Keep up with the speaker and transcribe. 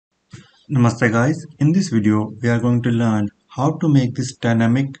Namaste guys, in this video we are going to learn how to make this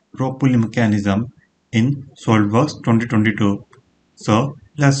dynamic row pulley mechanism in Solidworks 2022. So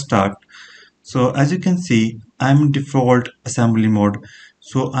let's start. So as you can see, I'm in default assembly mode.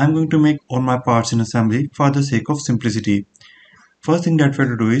 So I'm going to make all my parts in assembly for the sake of simplicity. First thing that we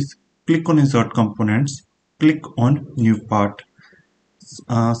have to do is click on insert components, click on new part,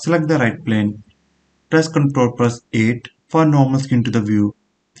 select the right plane, press Ctrl plus 8 for normal skin to the view.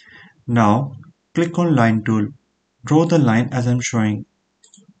 Now click on line tool. Draw the line as I'm showing.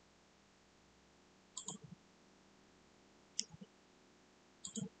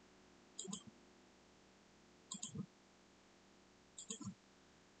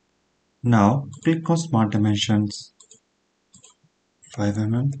 Now click on Smart Dimensions 5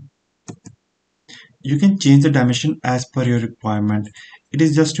 mm. You can change the dimension as per your requirement. It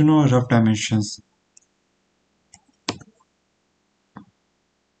is just rough dimensions.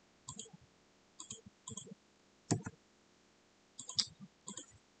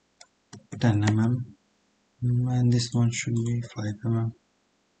 Ten mm. And this one should be 5 mm.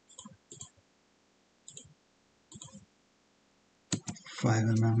 5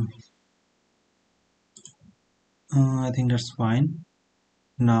 mm. I think that's fine.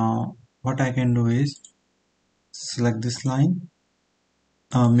 Now what I can do is select this line,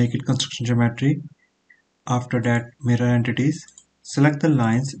 make it construction geometry. After that, mirror entities. Select the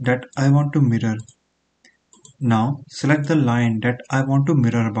lines that I want to mirror. Now select the line that I want to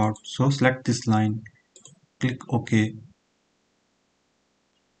mirror about. So select this line. Click OK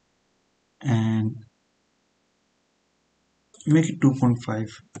and make it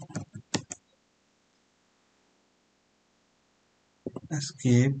 2.5.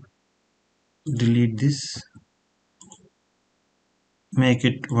 Escape. Delete this. Make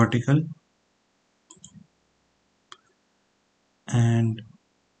it vertical and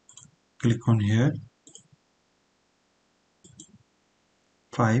click on here.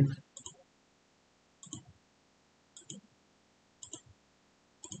 5.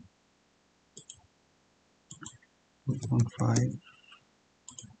 On 5.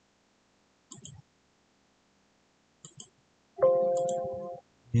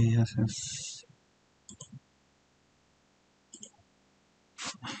 Yes.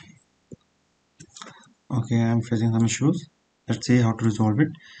 Okay, I'm facing some issues. Let's see how to resolve it.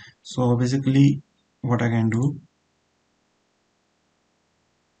 So basically what I can do,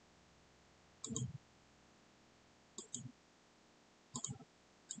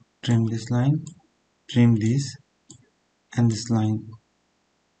 trim this line, trim this and this line.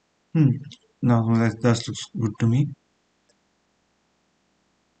 Now that looks good to me.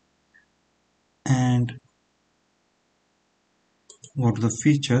 And go to the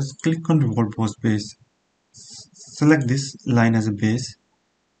features, click on revolve boss base. Select this line as a base.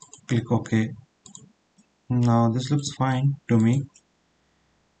 Click OK. Now this looks fine to me.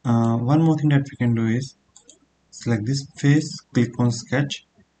 One more thing that we can do is select this face, click on sketch,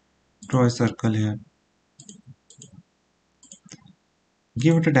 draw a circle here.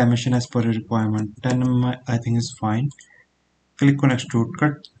 Give it a dimension as per your requirement. 10 mm I think is fine. Click on extrude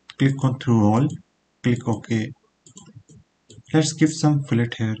cut, click on through all, click OK. Let's give some fillet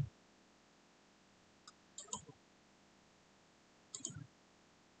here.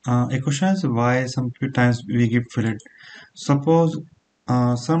 A question is why sometimes we give fillet. Suppose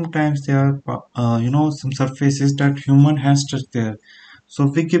sometimes there are some surfaces that human hands touch there, so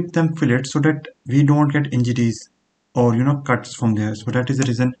we give them fillet so that we don't get injuries or cuts from there. So that is the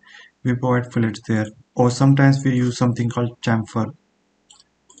reason we provide fillets there. Or sometimes we use something called chamfer.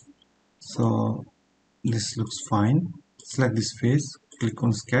 So this looks fine. Select this face, click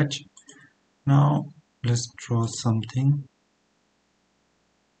on sketch. Now let's draw something.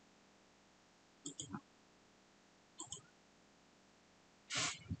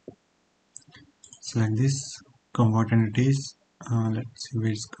 Select this, convert entities. Let's see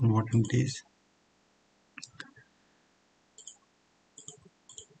where is convert entities.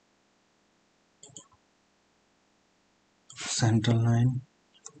 Central line.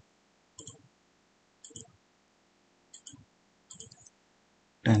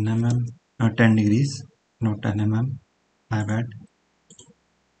 10 mm, 10 degrees, not 10 mm, my bad.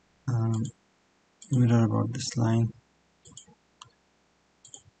 Mirror about this line.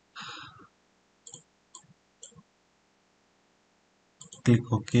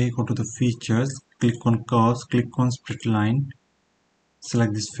 Click OK, go to the features, click on curves, click on split line,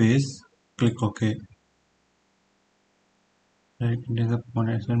 select this face, click OK. Right, it is a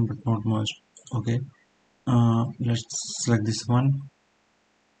connection but not much. Okay, let's select this one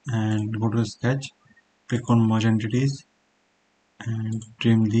and go to the sketch, click on merge entities and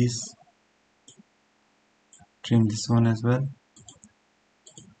trim these trim this one as well.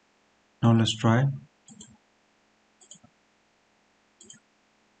 Now let's try.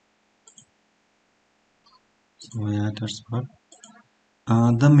 So yeah, that's good.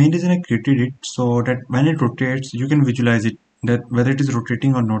 The main reason I created it so that when it rotates, you can visualize it that whether it is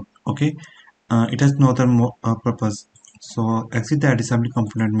rotating or not. Okay, it has no other purpose. So exit the add assembly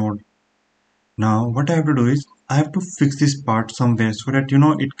component mode. Now what I have to do is I have to fix this part somewhere so that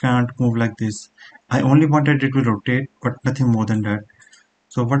it can't move like this. I only wanted it will rotate, but nothing more than that.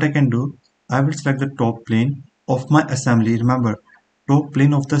 So what I can do, I will select the top plane of my assembly. Remember, top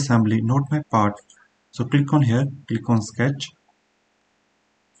plane of the assembly, not my part. So click on here, click on sketch,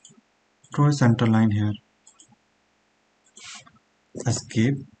 draw a center line here,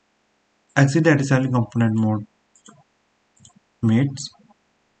 escape, exit the assembly component mode, mates,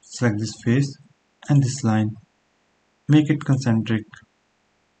 select this face and this line, make it concentric,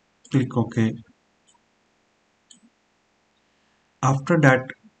 click OK. After that,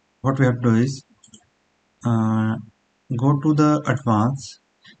 what we have to do is uh, go to the advanced,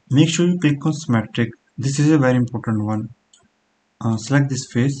 make sure you click on symmetric. This is a very important one. Select this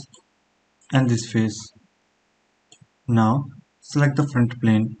face and this face. Now select the front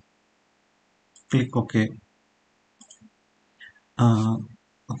plane, click OK.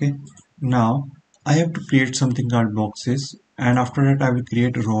 Okay, now I have to create something called boxes, and after that I will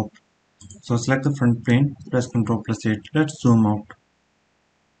create a rope. So select the front plane, press Ctrl plus 8. Let's zoom out.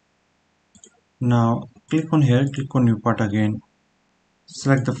 Now click on here, click on new part again,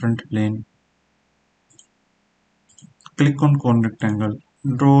 select the front plane, click on cone rectangle,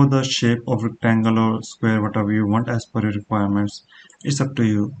 draw the shape of rectangle or square, whatever you want as per your requirements. It's up to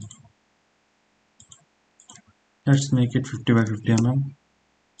you. Let's make it 50 by 50 mm,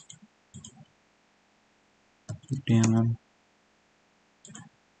 50 mm,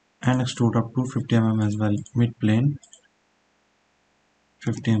 and extrude up to 50 mm as well. Mid plane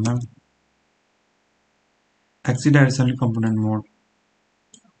 50 mm. Exit assembly component mode,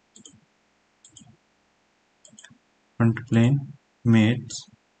 front plane, mates,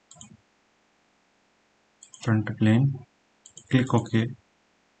 front plane, click OK,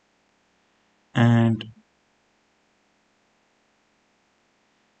 and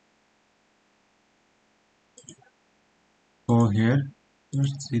go here.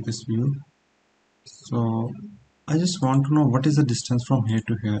 Let's see this view. So I just want to know what is the distance from here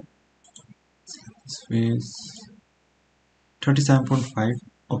to here. This face 37.5.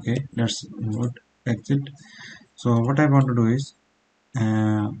 Okay, that's good. Exit. So what I want to do is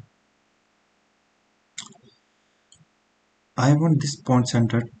uh, I want this point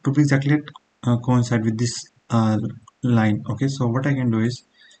center to be exactly coincide with this line. Okay, so what I can do is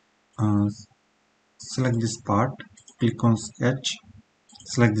uh, select this part, click on sketch,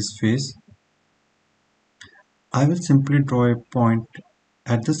 select this face. I will simply draw a point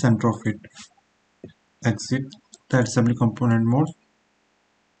at the center of it. Exit the assembly component mode.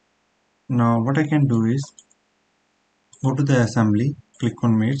 Now what I can do is go to the assembly, click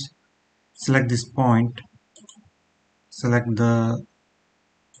on mates, select this point, select the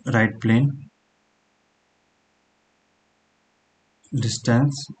right plane,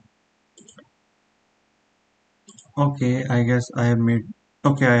 distance. Okay, I guess I have made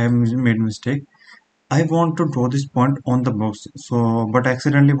mistake. I want to draw this point on the box. So but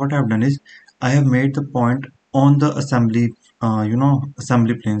accidentally what I have done is I have made the point on the assembly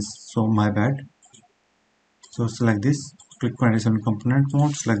assembly planes. So my bad. So select this, click on assembly component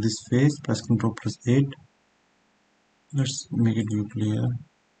mode, select this face, press Ctrl plus 8. Let's make it view clear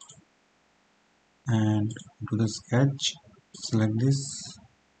and go to the sketch, select this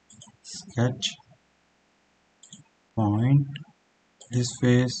sketch point, this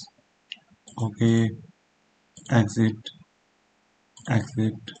face, okay, exit,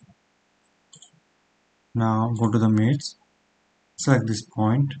 exit. Now go to the mates, select this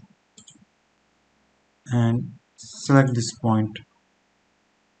point and select this point,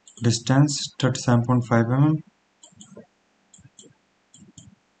 distance 37.5 mm,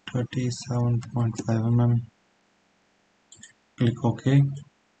 37.5 mm, click OK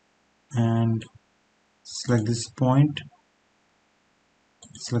and select this point,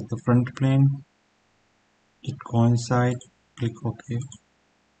 select the front plane, it coincide, click OK.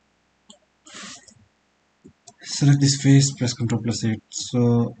 Select this face, press Ctrl plus 8.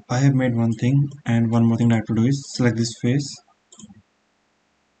 So I have made one thing, and one more thing I have to do is select this face,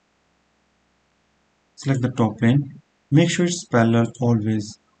 select the top plane, make sure it's parallel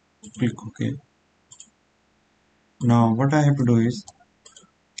always, click OK. Now what I have to do is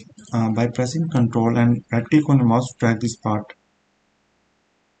by pressing Ctrl and right click on the mouse, drag this part.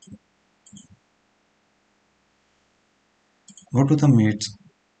 Go to the mates,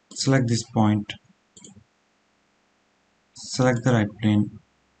 select this point, select the right plane,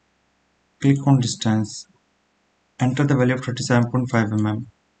 click on distance, enter the value of 37.5 mm,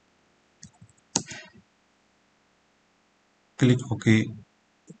 click OK,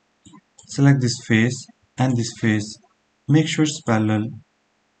 select this face and this face, make sure it's parallel,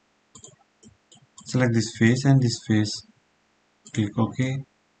 select this face and this face, click OK,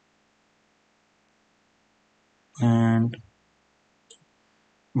 and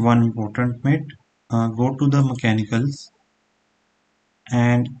one important mate, go to the mechanicals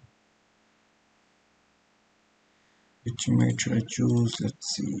and which mate should I choose?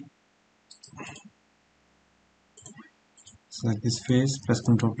 Let's see. Select this face, press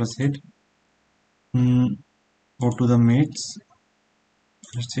Ctrl plus hit. Go to the mates.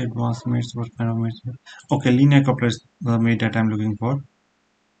 Let's see advanced mates. What kind of mates? Okay, linear coupler is the mate that I'm looking for.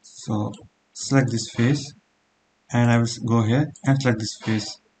 So select this face and I will go here and select this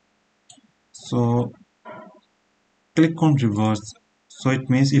face. So click on reverse. So it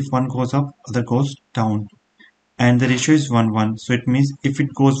means if one goes up, other goes down. And the ratio is 1 1. So it means if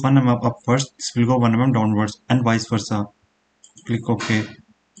it goes 1 mm upwards, this will go 1 mm downwards and vice versa. Click OK.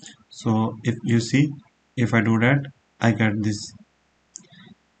 So if you see, if I do that, I get this.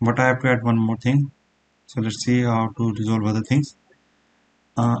 But I have to add one more thing. So let's see how to resolve other things.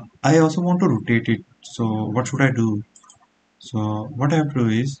 I also want to rotate it. So what should I do? So what I have to do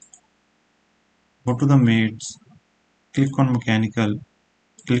is go to the mates, click on mechanical,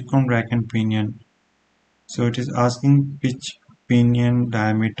 click on rack and pinion. So it is asking which pinion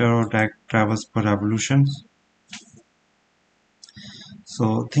diameter or rack travels per revolutions.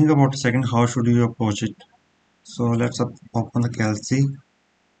 So think about a second, how should you approach it? So let's open the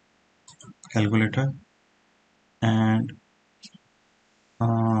calculator, and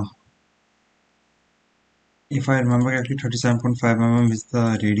uh, if I remember correctly, 37.5 mm is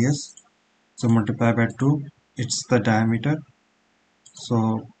the radius. So multiply by 2, it's the diameter.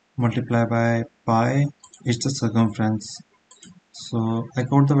 So multiply by pi, it's the circumference. So I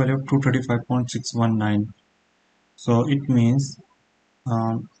got the value of 235.619. So it means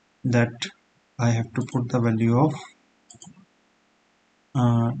that I have to put the value of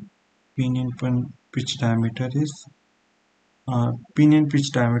uh, pinion pitch diameter is pinion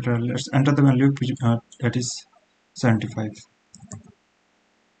pitch diameter. Let's enter the value of pitch, that is 75,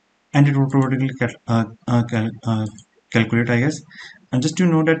 and it automatically calculate, I guess. And just to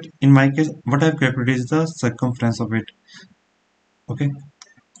know that in my case, what I've calculated is the circumference of it. Okay,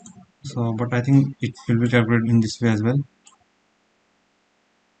 so but I think it will be calculated in this way as well.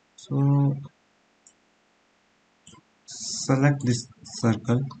 So select this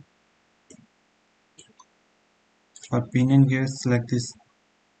circle. For pinion gear, select this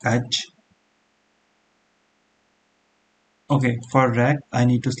edge. Okay, for rack I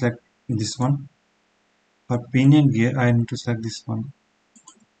need to select this one. For pinion gear I need to select this one.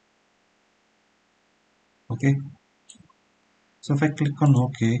 Okay, so if I click on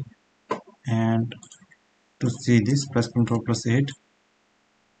OK, and to see this, press Ctrl plus 8.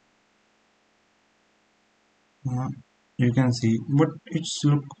 You can see, but it's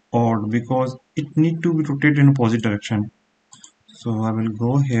look odd because it need to be rotated in opposite direction. So I will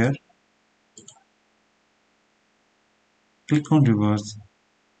go here, click on reverse,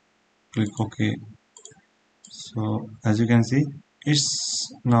 click OK. So as you can see,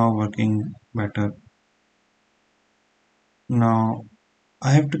 it's now working better. Now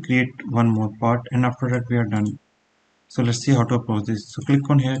I have to create one more part, and after that we are done. So let's see how to approach this. So click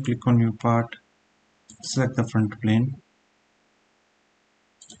on here, click on new part, select the front plane,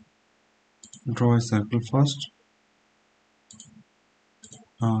 draw a circle first.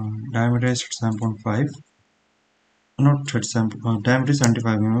 Diameter is 7.5, not 37, diameter is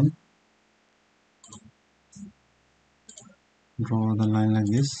 75 mm. Draw the line like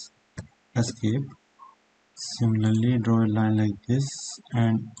this, escape. Similarly, draw a line like this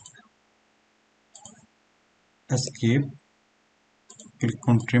and escape. Click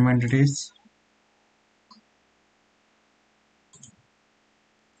on trim entities.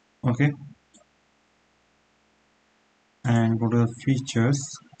 Okay, and go to the features.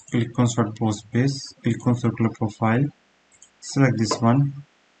 Click on sort post base. Click on circular profile. Select this one,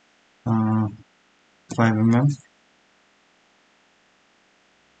 5 mm.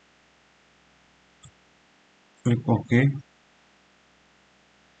 Click OK.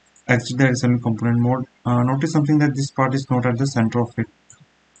 Exit the assembly component mode. Notice something, that this part is not at the center of it.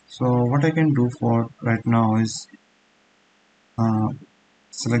 So what I can do for right now is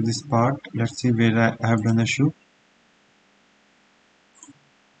select this part. Let's see where I have done the shoe.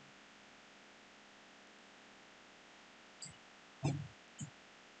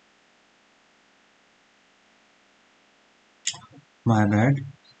 My bad.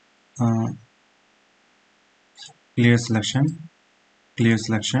 uh, clear selection, clear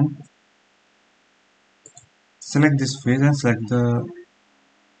selection. Select this face and select the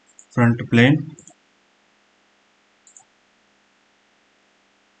front plane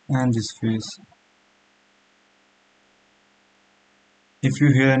and this face. If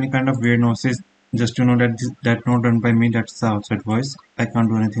you hear any kind of weird noises, just to know that that not done by me, that's the outside voice. I can't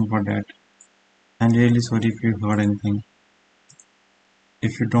do anything for that. I'm really sorry if you heard anything.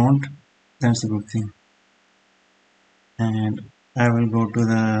 If you don't, that's a good thing. And I will go to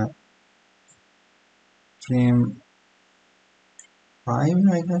the frame 5,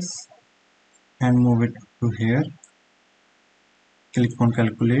 I guess, and move it to here. Click on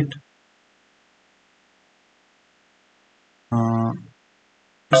calculate. Uh,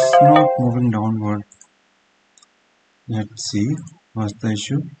 it's not moving downward. Let's see what's the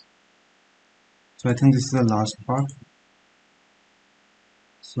issue. So I think this is the last part.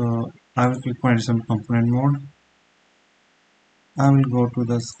 So I will click on additional component mode. I will go to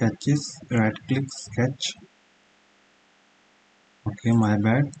the sketches, right click sketch. Okay, my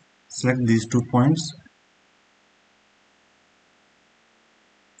bad. Select these 2 points.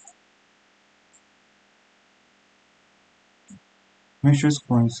 Make sure it's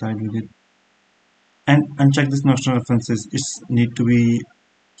coincide with it. And uncheck this notional references. It's need to be,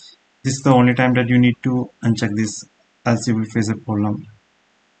 this is the only time that you need to uncheck this, else you will face a problem.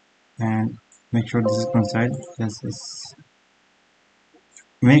 And make sure this is coincide. Yes.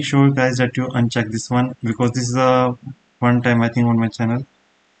 Make sure guys that you uncheck this one, because this is a one time I think on my channel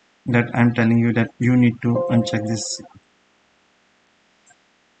that I'm telling you that you need to uncheck this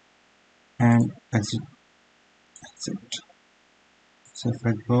and exit. So if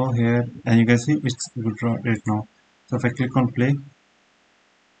I go here and you can see it's good right now. So if I click on play,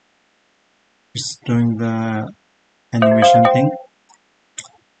 it's doing the animation thing.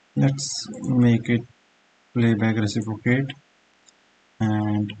 Let's make it playback reciprocate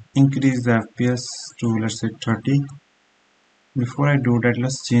and increase the FPS to, let's say, 30. Before I do that,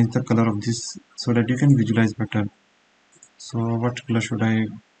 let's change the color of this so that you can visualize better. So what color should I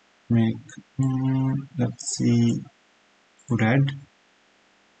make? Let's see, red.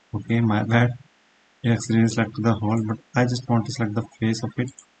 Okay, my bad. It accidentally selected the whole, but I just want to select the face of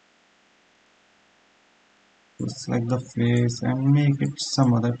it. So select the face and make it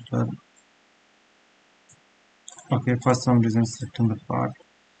some other color. Okay, for some reason selecting the part.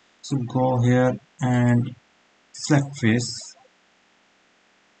 So go here and select face.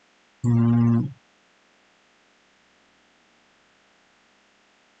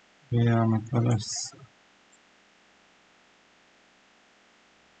 Where are my colors?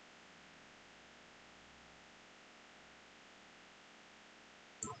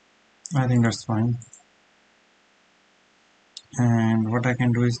 I think that's fine. And what I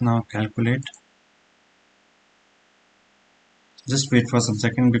can do is now calculate. Just wait for some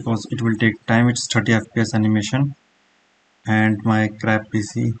second because it will take time. It's 30 FPS animation and my crap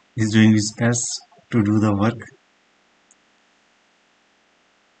PC is doing its best to do the work.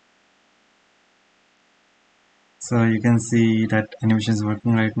 So you can see that animation is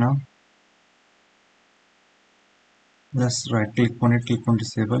working right now. Let's right click on it, click on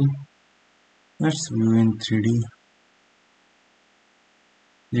disable. Let's view in 3D.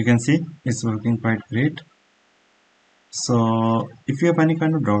 You can see it's working quite great. So if you have any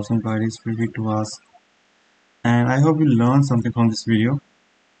kind of doubts and queries, feel free to ask. And I hope you learned something from this video.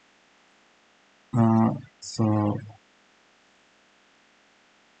 So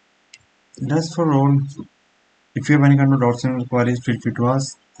that's for all. If you have any kind of doubts and queries, feel free to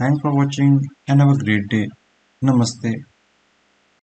ask. Thanks for watching and have a great day. Namaste.